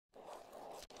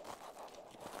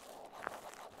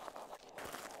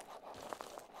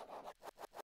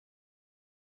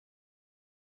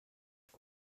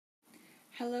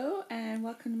Hello and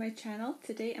welcome to my channel.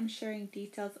 Today I'm sharing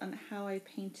details on how I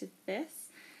painted this,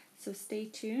 so stay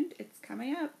tuned, it's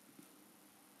coming up.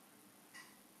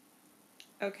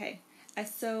 Okay,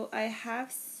 so I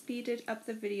have speeded up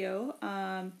the video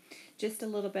just a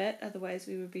little bit, otherwise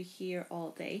we would be here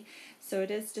all day. So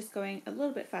it is just going a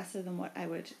little bit faster than what I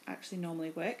would actually normally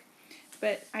work.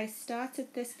 But I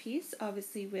started this piece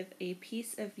obviously with a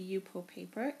piece of Yupo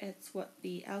paper. It's what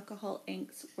the alcohol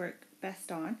inks work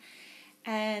best on.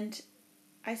 And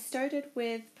I started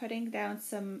with putting down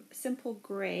some simple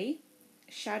grey,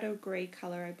 shadow grey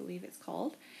color I believe it's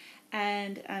called,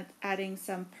 and adding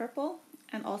some purple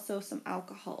and also some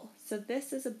alcohol. So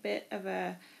this is a bit of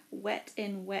a wet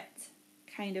in wet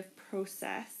kind of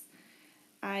process.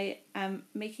 I am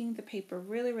making the paper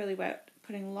really wet,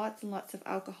 putting lots and lots of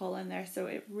alcohol in there so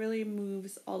it really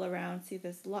moves all around. See,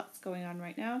 there's lots going on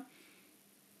right now.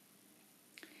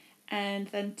 And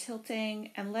then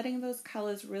tilting and letting those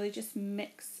colors really just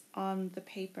mix on the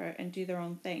paper and do their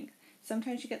own thing.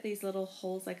 Sometimes you get these little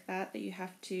holes like that you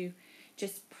have to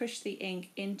just push the ink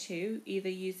into, either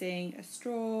using a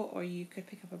straw or you could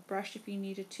pick up a brush if you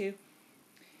needed to.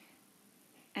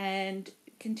 And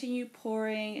continue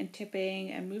pouring and tipping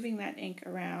and moving that ink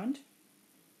around.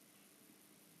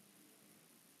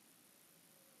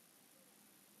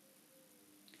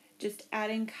 Just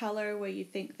adding color where you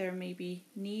think there may be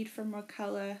need for more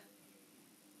color.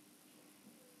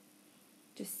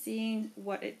 Just seeing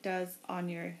what it does on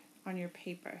your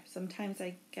paper. Sometimes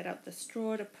I get out the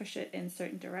straw to push it in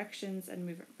certain directions and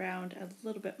move it around a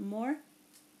little bit more.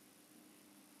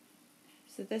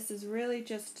 So this is really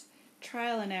just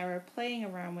trial and error, playing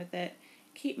around with it.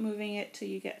 Keep moving it till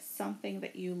you get something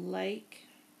that you like.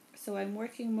 So I'm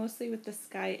working mostly with the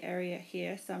sky area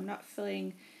here, so I'm not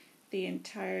filling the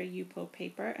entire Yupo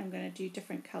paper. I'm going to do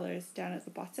different colors down at the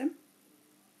bottom.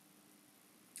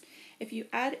 If you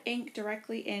add ink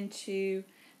directly into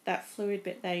that fluid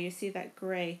bit there, you see that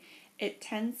grey, it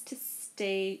tends to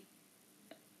stay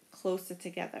closer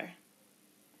together.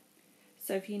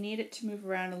 So if you need it to move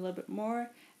around a little bit more,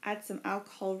 add some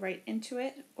alcohol right into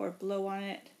it or blow on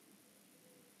it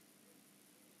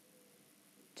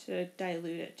to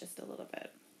dilute it just a little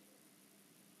bit.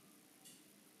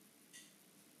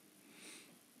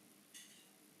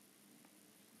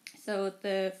 So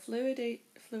the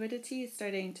fluidity is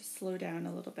starting to slow down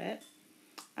a little bit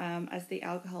as the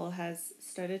alcohol has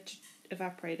started to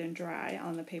evaporate and dry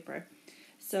on the paper.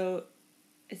 So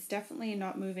it's definitely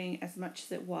not moving as much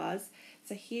as it was.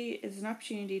 So here is an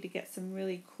opportunity to get some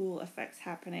really cool effects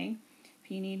happening.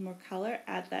 If you need more color,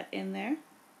 add that in there.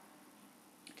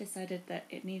 Decided that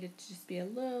it needed to just be a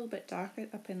little bit darker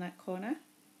up in that corner.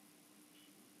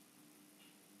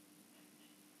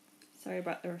 Sorry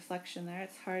about the reflection there,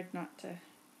 it's hard not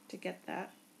to get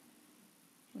that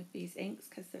with these inks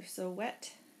because they're so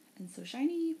wet and so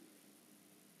shiny.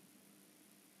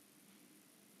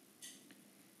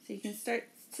 So you can start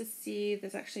to see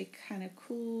there's actually kind of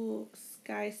cool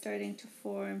sky starting to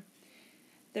form.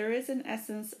 There is an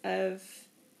essence of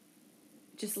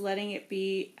just letting it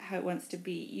be how it wants to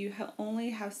be. You only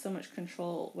have so much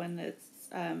control when it's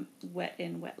wet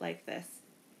in wet like this.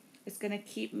 It's going to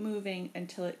keep moving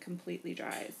until it completely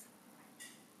dries.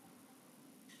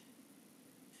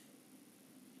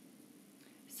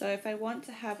 So if I want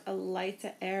to have a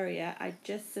lighter area, I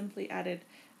just simply added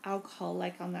alcohol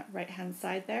like on that right hand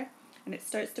side there, and it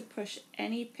starts to push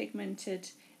any pigmented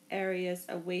areas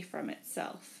away from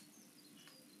itself.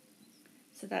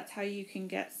 So that's how you can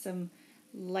get some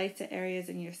lighter areas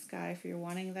in your sky if you're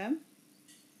wanting them.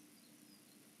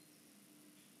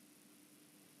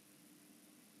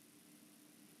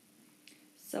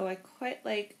 So I quite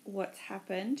like what's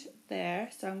happened there,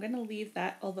 so I'm going to leave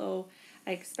that, although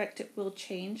I expect it will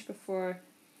change before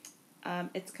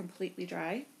it's completely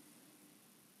dry.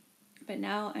 But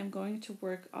now I'm going to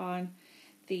work on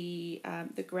the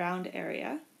ground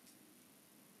area.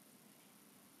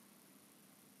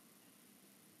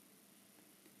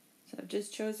 So I've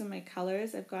just chosen my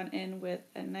colors. I've gone in with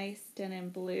a nice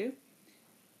denim blue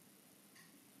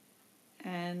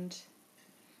and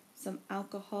some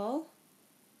alcohol.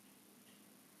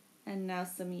 And now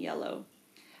some yellow.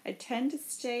 I tend to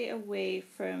stay away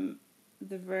from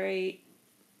the very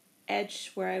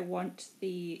edge where I want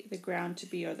the ground to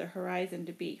be or the horizon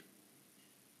to be,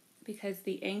 because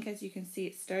the ink, as you can see,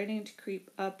 it's starting to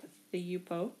creep up the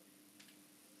Yupo.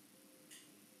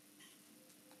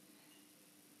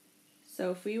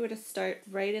 So if we were to start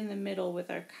right in the middle with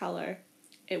our color,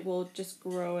 it will just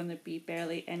grow and there'd be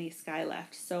barely any sky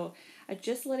left. So I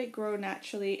just let it grow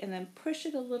naturally and then push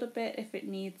it a little bit if it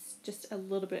needs just a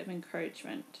little bit of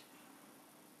encouragement.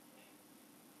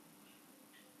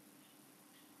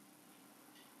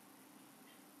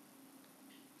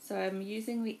 So I'm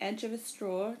using the edge of a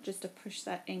straw just to push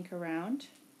that ink around.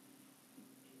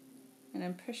 And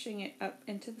I'm pushing it up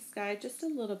into the sky just a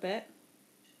little bit.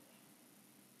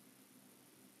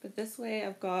 But this way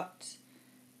I've got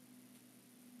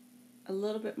a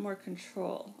little bit more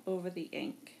control over the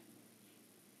ink.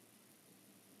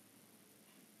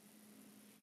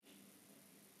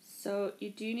 So you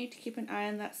do need to keep an eye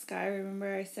on that sky.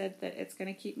 Remember I said that it's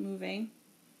going to keep moving.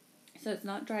 So it's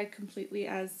not dried completely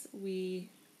as we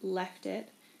left it.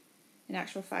 In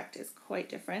actual fact, it's quite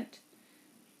different.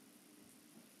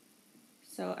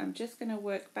 So I'm just going to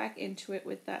work back into it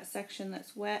with that section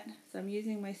that's wet. So I'm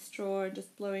using my straw and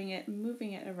just blowing it and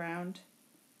moving it around,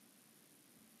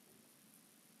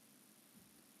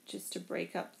 just to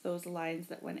break up those lines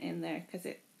that went in there, because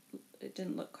it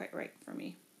didn't look quite right for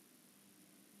me.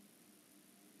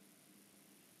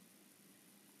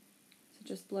 So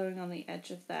just blowing on the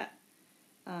edge of that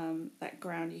that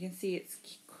ground. You can see it's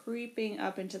creeping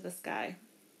up into the sky.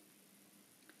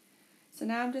 So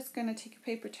now I'm just going to take a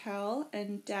paper towel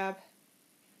and dab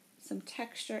some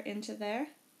texture into there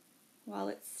while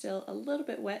it's still a little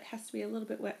bit wet. It has to be a little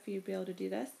bit wet for you to be able to do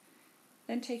this.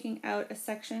 Then taking out a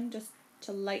section just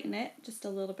to lighten it just a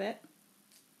little bit.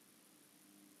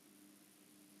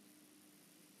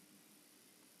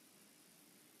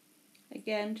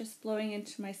 Again, just blowing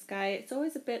into my sky. It's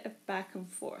always a bit of back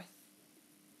and forth.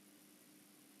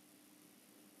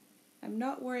 I'm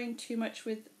not worrying too much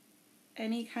with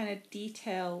any kind of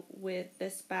detail with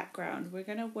this background. We're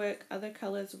going to work other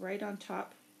colors right on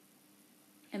top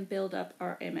and build up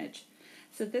our image.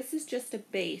 So this is just a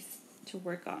base to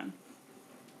work on.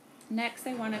 Next,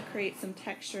 I want to create some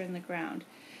texture in the ground.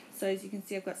 So as you can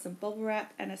see, I've got some bubble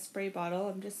wrap and a spray bottle.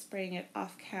 I'm just spraying it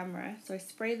off camera. So I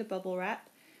spray the bubble wrap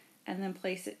and then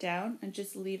place it down and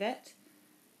just leave it.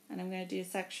 And I'm going to do a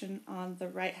section on the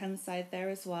right hand side there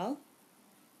as well.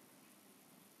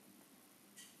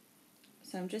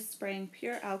 So I'm just spraying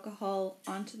pure alcohol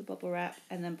onto the bubble wrap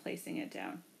and then placing it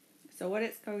down. So what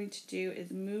it's going to do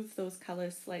is move those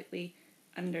colors slightly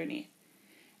underneath.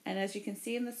 And as you can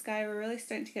see in the sky, we're really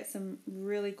starting to get some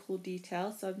really cool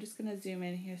detail. So I'm just going to zoom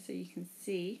in here so you can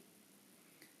see.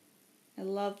 I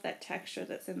love that texture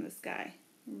that's in the sky.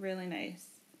 Really nice.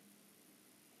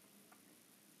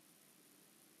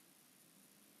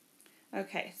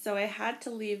 Okay, so I had to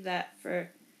leave that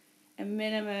for a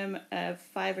minimum of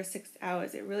 5 or 6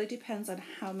 hours. It really depends on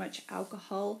how much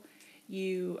alcohol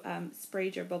you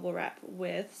sprayed your bubble wrap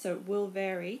with, so it will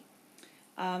vary.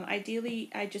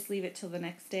 Ideally, I just leave it till the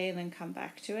next day and then come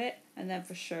back to it, and then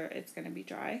for sure it's going to be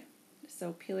dry.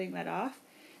 So peeling that off.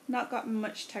 Not got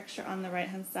much texture on the right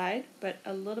hand side, but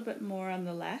a little bit more on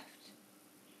the left.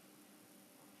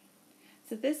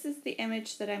 So this is the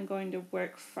image that I'm going to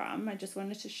work from. I just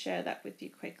wanted to share that with you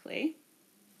quickly.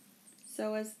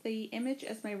 So as the image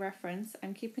as my reference,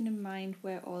 I'm keeping in mind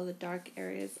where all the dark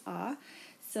areas are.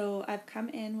 So I've come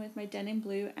in with my denim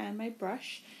blue and my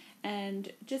brush,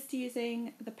 and just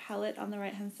using the palette on the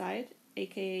right hand side,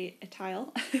 aka a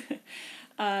tile,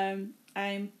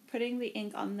 I'm putting the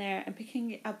ink on there and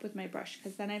picking it up with my brush,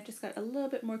 because then I've just got a little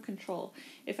bit more control.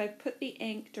 If I put the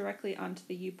ink directly onto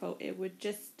the Yupo,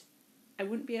 I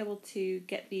wouldn't be able to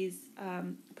get these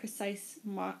precise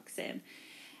marks in.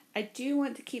 I do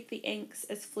want to keep the inks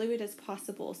as fluid as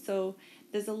possible, so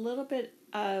there's a little bit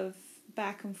of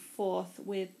back and forth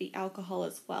with the alcohol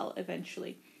as well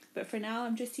eventually. But for now,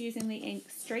 I'm just using the ink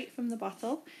straight from the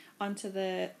bottle onto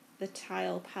the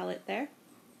tile palette there.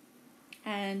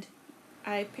 And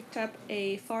I picked up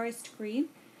a forest green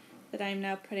that I'm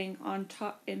now putting on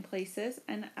top in places,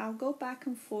 and I'll go back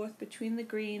and forth between the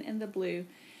green and the blue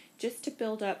just to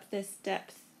build up this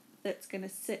depth that's going to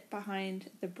sit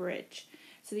behind the bridge.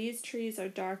 So these trees are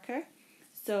darker,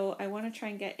 so I want to try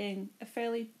and get in a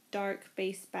fairly dark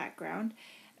base background.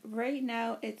 Right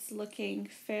now it's looking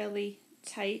fairly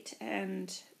tight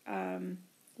and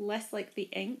less like the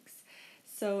inks.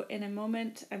 So in a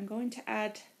moment I'm going to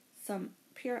add some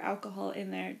pure alcohol in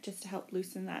there just to help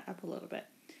loosen that up a little bit.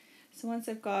 So once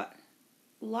I've got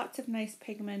lots of nice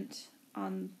pigment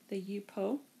on the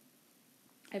Yupo,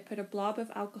 I put a blob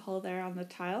of alcohol there on the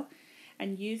tile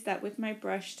and use that with my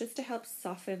brush just to help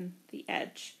soften the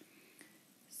edge.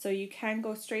 So you can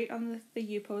go straight on the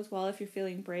Yupo as well if you're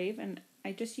feeling brave, and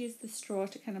I just use the straw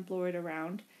to kind of blow it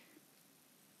around.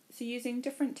 So using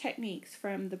different techniques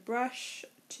from the brush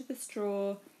to the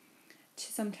straw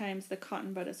to sometimes the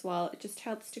cotton bud as well, it just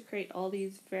helps to create all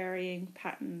these varying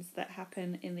patterns that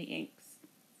happen in the inks.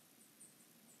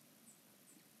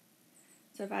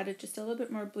 So I've added just a little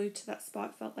bit more blue to that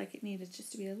spot, felt like it needed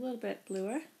just to be a little bit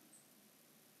bluer.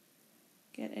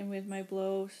 Get in with my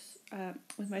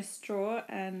with my straw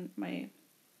and my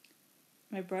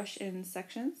brush in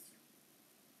sections.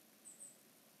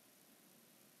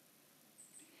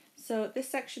 So this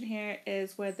section here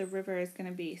is where the river is going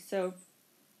to be. So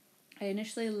I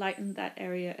initially lightened that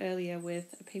area earlier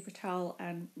with a paper towel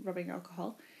and rubbing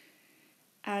alcohol,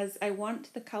 as I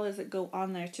want the colours that go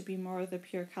on there to be more of the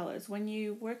pure colours. When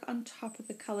you work on top of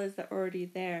the colours that are already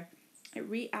there, it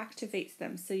reactivates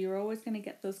them, so you're always going to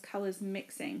get those colours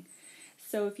mixing.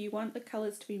 So if you want the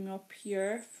colours to be more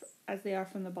pure as they are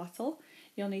from the bottle,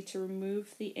 you'll need to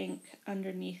remove the ink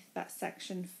underneath that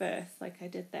section first, like I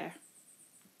did there.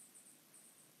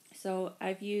 So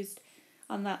I've used,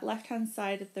 on that left hand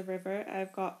side of the river,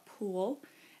 I've got pool,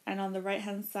 and on the right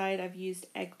hand side I've used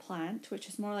eggplant, which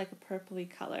is more like a purpley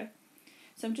colour.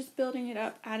 So I'm just building it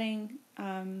up, adding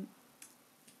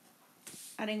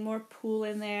more pool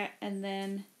in there, and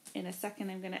then in a second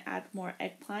I'm going to add more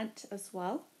eggplant as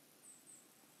well.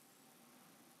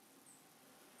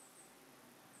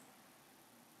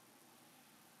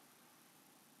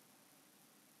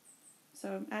 So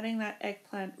I'm adding that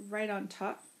eggplant right on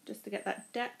top just to get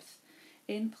that depth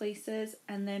in places,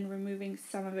 and then removing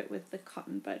some of it with the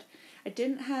cotton bud. I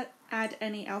didn't add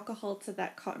any alcohol to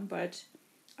that cotton bud,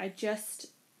 I just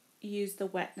used the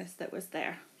wetness that was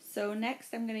there. So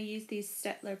next I'm going to use these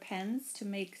Stettler pens to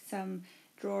make some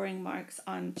drawing marks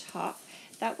on top.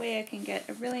 That way I can get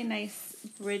a really nice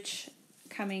bridge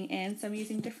coming in. So I'm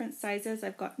using different sizes.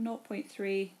 I've got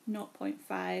 0.3,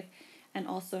 0.5 and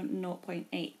also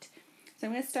 0.8. So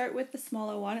I'm going to start with the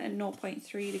smaller one at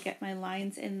 0.3 to get my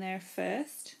lines in there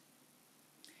first.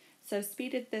 So I've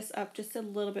speeded this up just a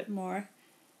little bit more.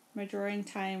 My drawing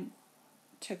time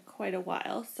took quite a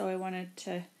while, so I wanted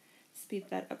to speed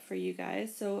that up for you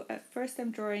guys. So at first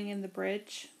I'm drawing in the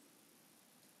bridge,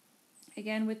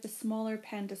 again with the smaller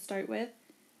pen to start with,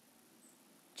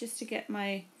 just to get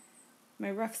my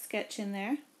rough sketch in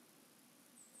there.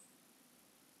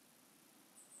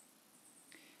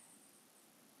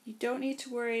 You don't need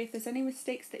to worry if there's any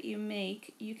mistakes that you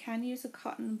make. You can use a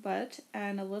cotton bud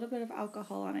and a little bit of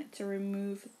alcohol on it to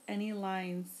remove any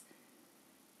lines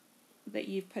that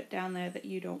you've put down there that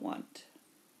you don't want.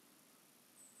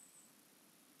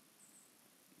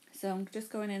 So I'm just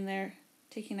going in there,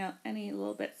 taking out any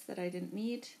little bits that I didn't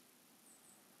need.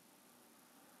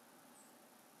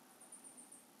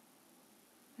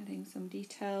 Adding some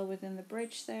detail within the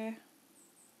bridge there.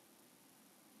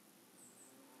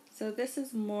 So this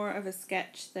is more of a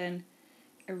sketch than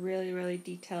a really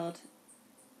detailed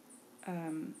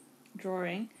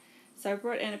drawing. So I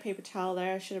brought in a paper towel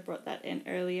there. I should have brought that in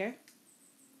earlier,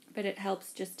 but it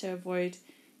helps just to avoid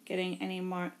getting any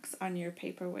marks on your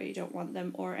paper where you don't want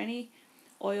them, or any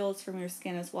oils from your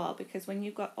skin as well, because when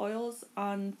you've got oils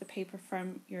on the paper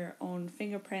from your own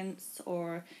fingerprints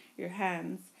or your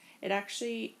hands, it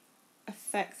actually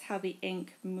affects how the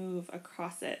ink move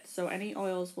across it. So any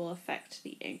oils will affect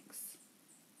the inks.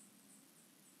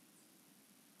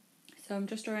 So I'm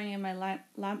just drawing in my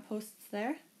lampposts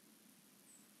there,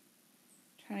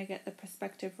 trying to get the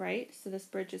perspective right. So this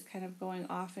bridge is kind of going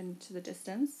off into the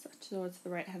distance towards the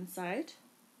right hand side.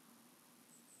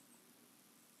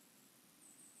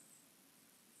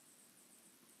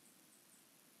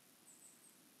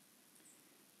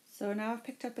 So now I've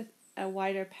picked up a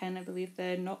wider pen, I believe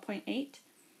the 0.8,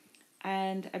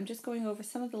 and I'm just going over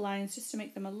some of the lines just to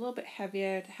make them a little bit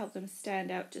heavier, to help them stand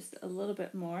out just a little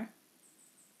bit more.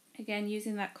 Again,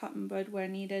 using that cotton bud where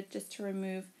needed, just to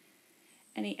remove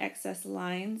any excess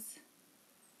lines.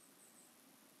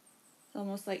 It's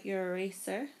almost like your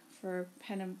eraser for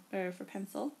pen or for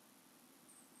pencil.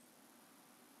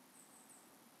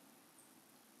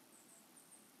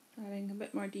 Adding a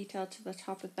bit more detail to the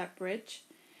top of that bridge.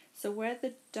 So where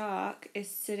the dark is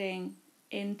sitting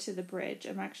into the bridge,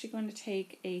 I'm actually going to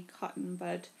take a cotton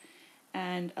bud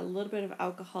and a little bit of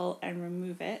alcohol and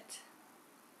remove it.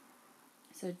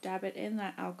 So dab it in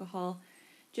that alcohol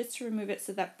just to remove it,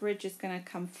 so that bridge is going to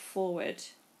come forward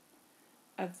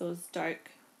of those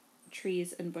dark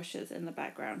trees and bushes in the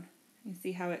background. You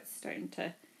see how it's starting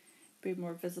to be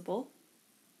more visible.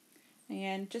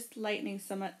 And just lightening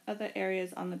some other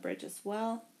areas on the bridge as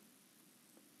well.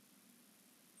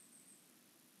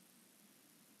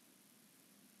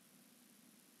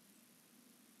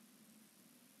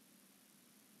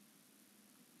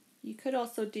 You could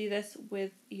also do this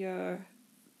with your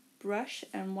brush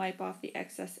and wipe off the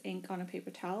excess ink on a paper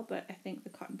towel, but I think the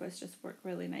cotton buds just work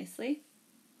really nicely.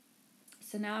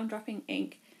 So now I'm dropping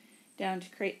ink down to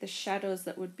create the shadows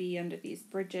that would be under these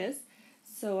bridges.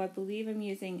 So I believe I'm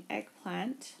using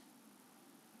eggplant.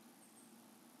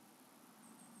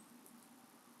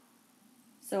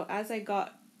 So as I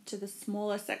got to the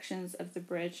smaller sections of the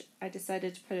bridge, I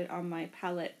decided to put it on my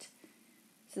palette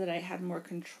so that I had more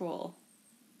control.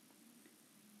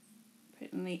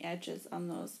 Putting the edges on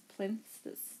those plinths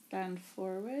that stand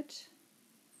forward.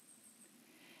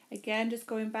 Again, just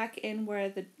going back in where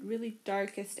the really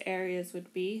darkest areas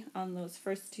would be on those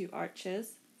first two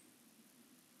arches.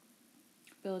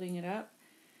 Building it up.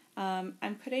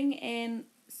 I'm putting in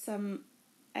some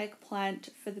eggplant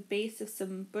for the base of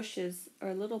some bushes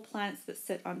or little plants that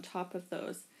sit on top of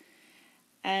those.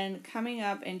 And coming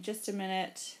up in just a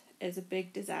minute is a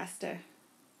big disaster.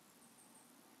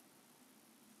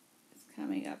 It's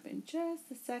coming up in just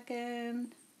a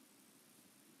second.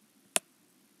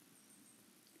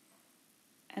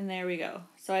 And there we go.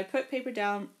 So I put paper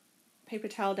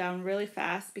towel down really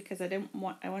fast because I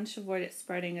wanted to avoid it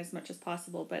spreading as much as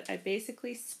possible, but I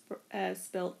basically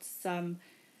spilt some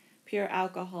pure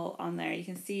alcohol on there. You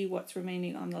can see what's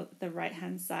remaining on the right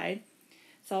hand side.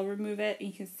 So I'll remove it and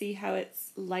you can see how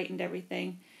it's lightened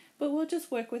everything, but we'll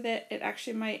just work with it. It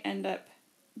actually might end up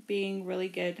being really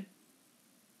good.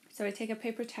 So I take a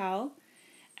paper towel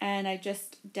and I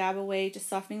just dab away, just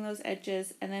softening those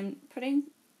edges and then putting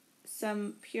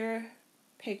some pure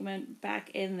pigment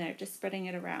back in there, just spreading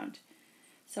it around.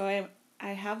 So I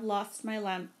have lost my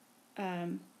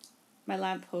my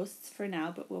lampposts for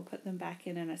now, but we'll put them back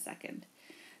in a second.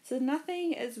 So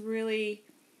nothing is really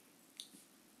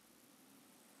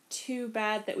too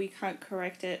bad that we can't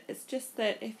correct it. It's just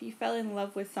that if you fell in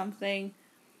love with something,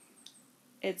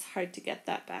 it's hard to get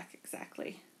that back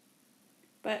exactly.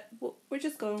 But we're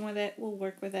just going with it. We'll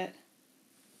work with it.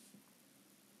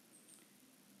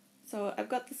 So I've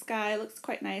got the sky, it looks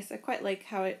quite nice. I quite like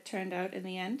how it turned out in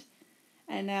the end.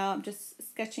 And now I'm just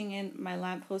sketching in my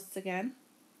lampposts again.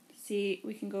 See,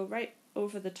 we can go right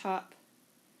over the top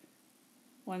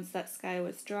once that sky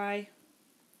was dry.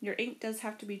 Your ink does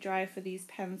have to be dry for these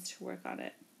pens to work on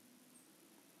it.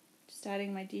 Just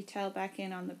adding my detail back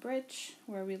in on the bridge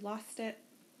where we lost it.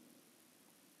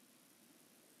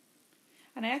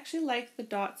 And I actually like the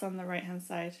dots on the right hand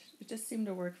side. It just seemed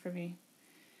to work for me.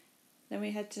 Then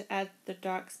we had to add the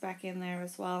darks back in there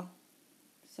as well.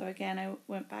 So again, I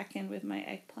went back in with my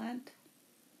eggplant.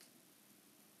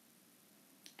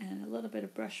 And a little bit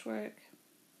of brushwork.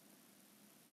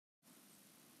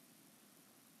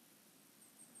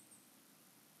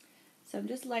 So I'm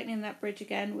just lightening that bridge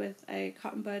again with a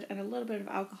cotton bud and a little bit of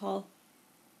alcohol,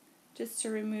 just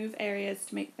to remove areas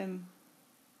to make them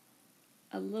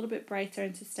a little bit brighter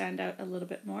and to stand out a little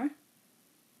bit more.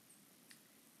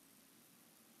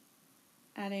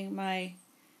 Adding my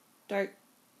dark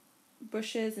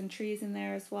bushes and trees in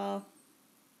there as well.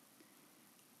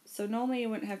 So normally you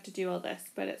wouldn't have to do all this,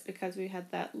 but it's because we had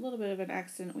that little bit of an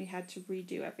accident, we had to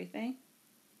redo everything.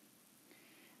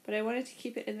 But I wanted to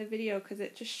keep it in the video because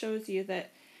it just shows you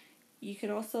that you can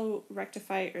also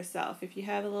rectify it yourself. If you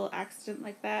have a little accident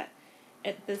like that,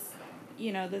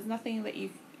 there's nothing that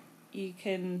you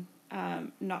can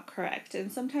not correct.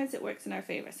 And sometimes it works in our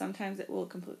favor. Sometimes it will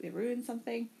completely ruin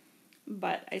something,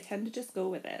 but I tend to just go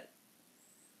with it.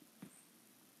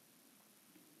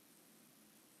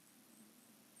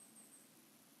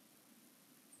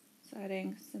 So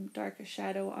adding some darker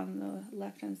shadow on the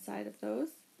left-hand side of those.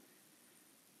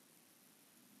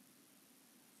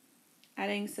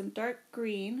 Adding some dark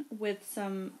green with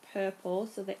some purple,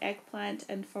 so the eggplant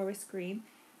and forest green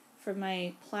for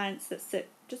my plants that sit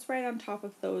just right on top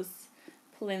of those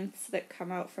plinths that come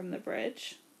out from the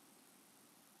bridge.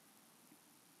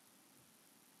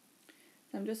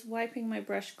 I'm just wiping my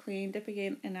brush clean, dipping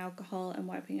it in alcohol and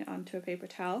wiping it onto a paper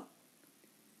towel.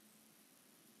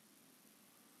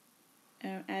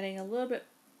 And I'm adding a little bit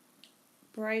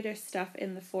brighter stuff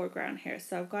in the foreground here.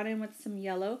 So I've gone in with some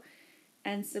yellow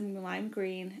and some lime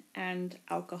green and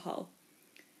alcohol.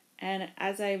 And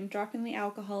as I'm dropping the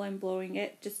alcohol, I'm blowing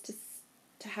it just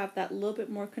to have that little bit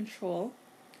more control.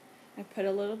 I put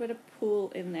a little bit of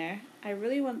pool in there. I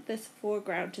really want this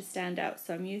foreground to stand out,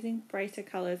 so I'm using brighter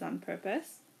colors on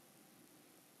purpose.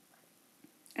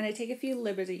 And I take a few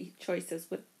liberty choices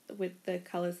with the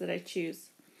colors that I choose.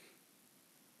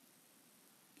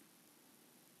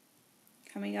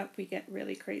 Coming up, we get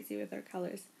really crazy with our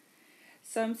colors.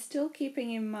 So I'm still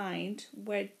keeping in mind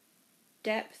where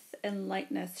depth and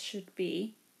lightness should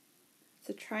be.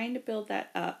 So trying to build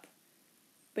that up,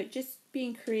 but just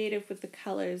being creative with the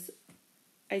colors,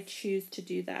 I choose to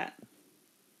do that.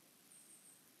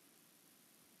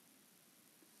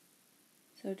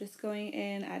 So just going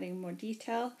in, adding more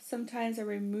detail. Sometimes I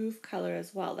remove color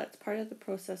as well. That's part of the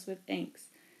process with inks.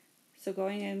 So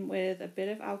going in with a bit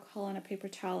of alcohol on a paper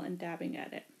towel and dabbing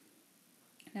at it.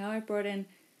 Now I brought in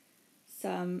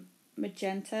some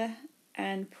magenta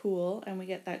and pool, and we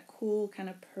get that cool kind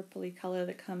of purpley color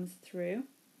that comes through,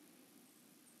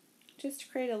 just to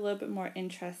create a little bit more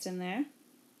interest in there.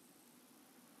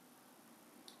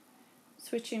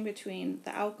 Switching between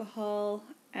the alcohol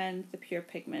and the pure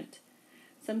pigment.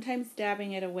 Sometimes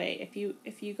dabbing it away.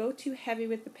 If you go too heavy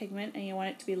with the pigment and you want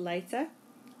it to be lighter,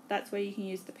 that's where you can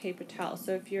use the paper towel.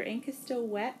 So if your ink is still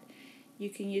wet, you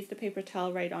can use the paper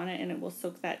towel right on it and it will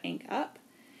soak that ink up.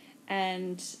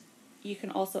 And you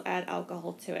can also add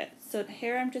alcohol to it. So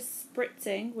here I'm just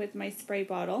spritzing with my spray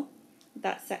bottle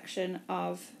that section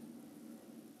of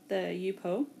the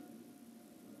Yupo.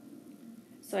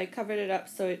 So I covered it up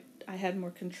so I had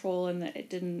more control and that it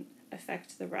didn't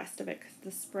affect the rest of it, because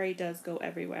the spray does go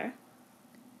everywhere.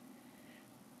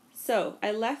 So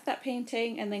I left that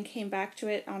painting and then came back to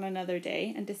it on another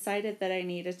day and decided that I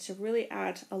needed to really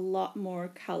add a lot more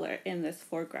color in this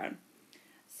foreground.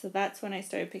 So that's when I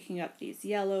started picking up these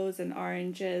yellows and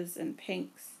oranges and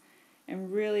pinks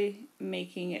and really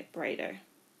making it brighter.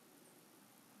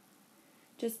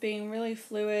 Just being really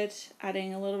fluid,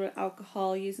 adding a little bit of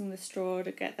alcohol, using the straw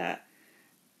to get that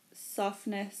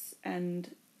softness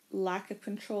and lack of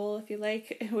control, if you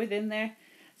like, within there.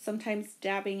 Sometimes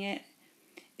dabbing it.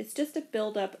 It's just a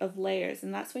build-up of layers,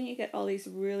 and that's when you get all these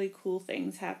really cool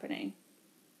things happening.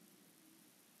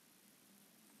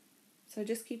 So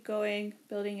just keep going,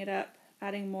 building it up,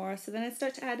 adding more. So then I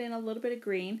start to add in a little bit of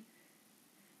green,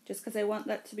 just because I want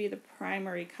that to be the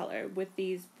primary color, with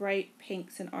these bright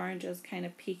pinks and oranges kind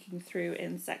of peeking through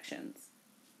in sections.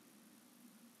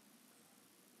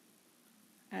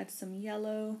 Add some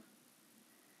yellow.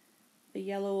 The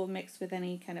yellow will mix with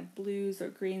any kind of blues or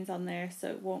greens on there, so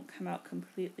it won't come out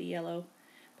completely yellow,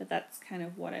 but that's kind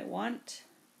of what I want.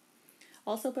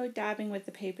 Also, by dabbing with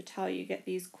the paper towel, you get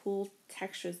these cool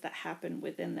textures that happen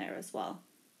within there as well.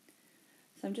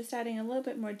 So I'm just adding a little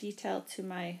bit more detail to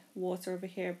my water over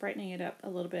here, brightening it up a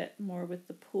little bit more with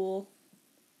the pool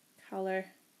color.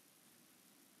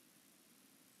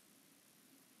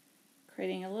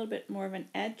 Creating a little bit more of an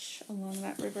edge along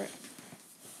that river.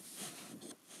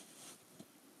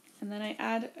 And then I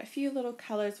add a few little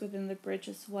colors within the bridge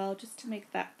as well, just to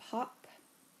make that pop.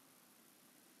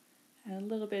 And a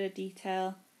little bit of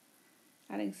detail,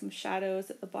 adding some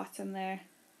shadows at the bottom there.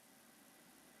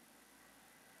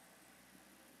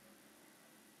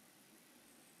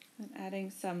 And adding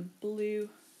some blue,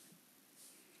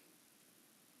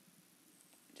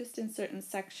 just in certain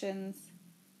sections.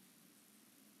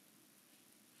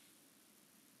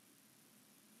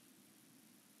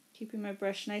 Keeping my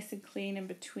brush nice and clean in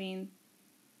between,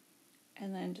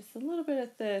 and then just a little bit of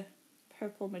the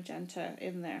purple magenta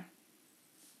in there.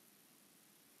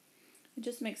 It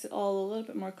just makes it all a little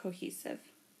bit more cohesive.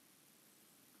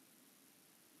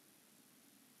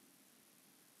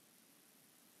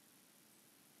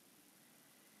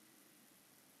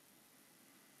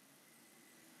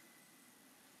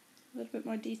 A little bit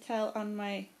more detail on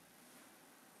my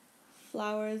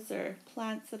flowers or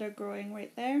plants that are growing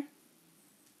right there.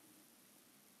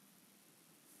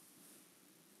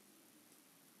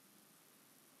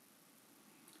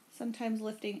 Sometimes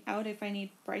lifting out if I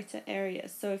need brighter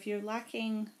areas. So if you're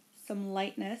lacking some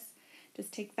lightness,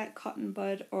 just take that cotton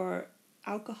bud or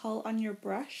alcohol on your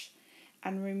brush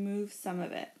and remove some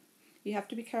of it. You have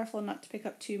to be careful not to pick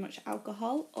up too much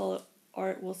alcohol or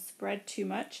it will spread too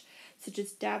much. So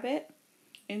just dab it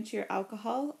into your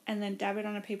alcohol and then dab it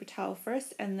on a paper towel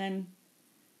first and then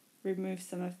remove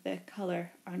some of the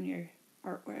color on your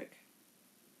artwork.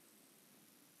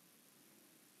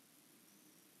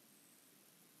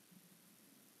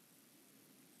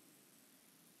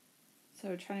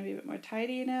 So trying to be a bit more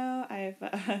tidy now. I've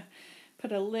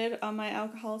put a lid on my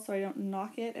alcohol so I don't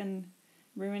knock it and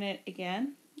ruin it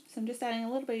again. So I'm just adding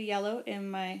a little bit of yellow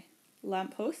in my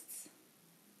lampposts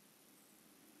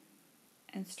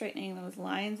and straightening those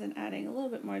lines and adding a little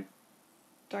bit more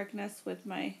darkness with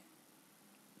my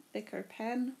thicker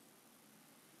pen.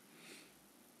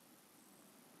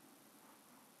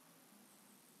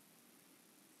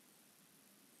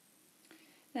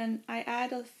 Then I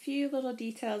add a few little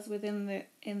details within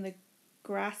the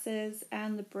grasses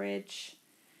and the bridge,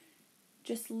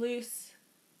 just loose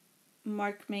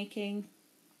mark making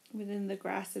within the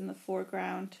grass in the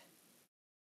foreground.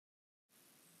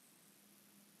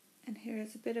 And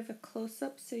here's a bit of a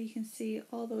close-up so you can see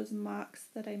all those marks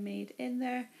that I made in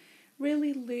there.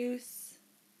 Really loose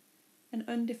and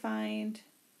undefined,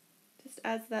 just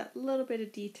adds that little bit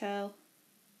of detail.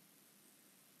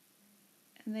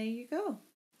 And there you go.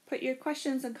 Put your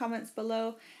questions and comments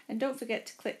below, and don't forget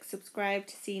to click subscribe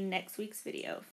to see next week's video.